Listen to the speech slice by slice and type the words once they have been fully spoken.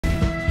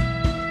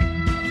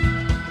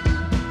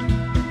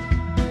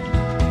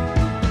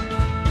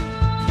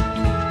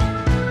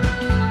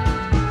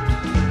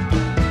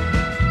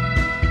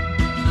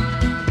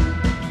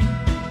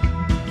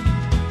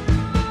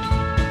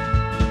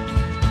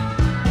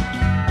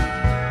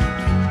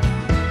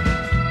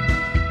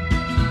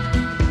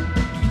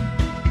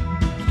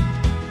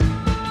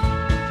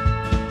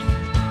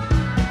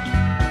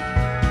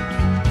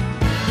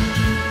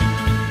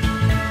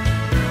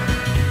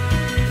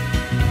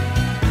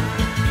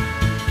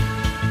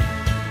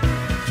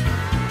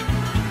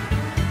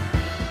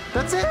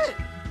That's it!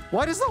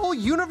 Why does the whole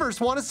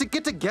universe want us to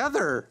get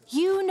together?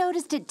 You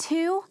noticed it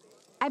too?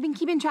 I've been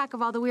keeping track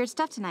of all the weird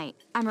stuff tonight.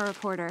 I'm a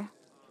reporter.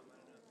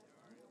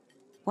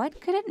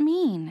 What could it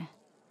mean?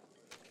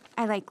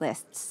 I like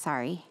lists,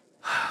 sorry.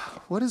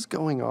 What is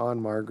going on,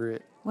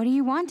 Margaret? What do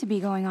you want to be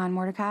going on,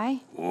 Mordecai?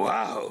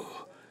 Wow,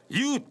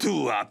 you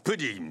two are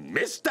pretty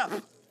messed up.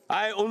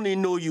 I only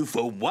know you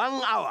for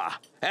 1 hour,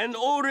 and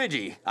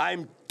already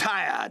I'm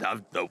tired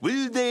of the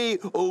will they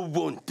or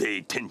won't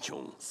they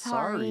tension.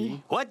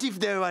 Sorry. What if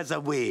there was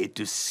a way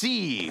to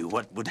see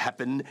what would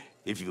happen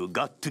if you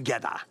got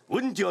together?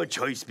 Wouldn't your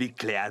choice be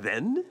clear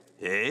then?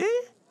 Eh?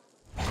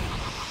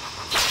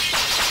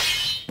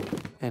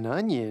 An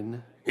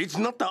onion? It's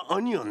not the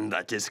onion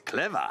that is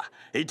clever.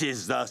 It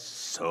is the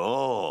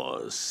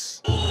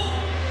sauce.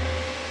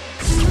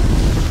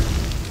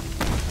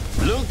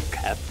 Look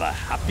at the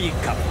happy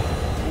couple.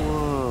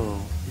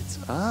 Whoa, it's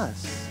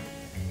us.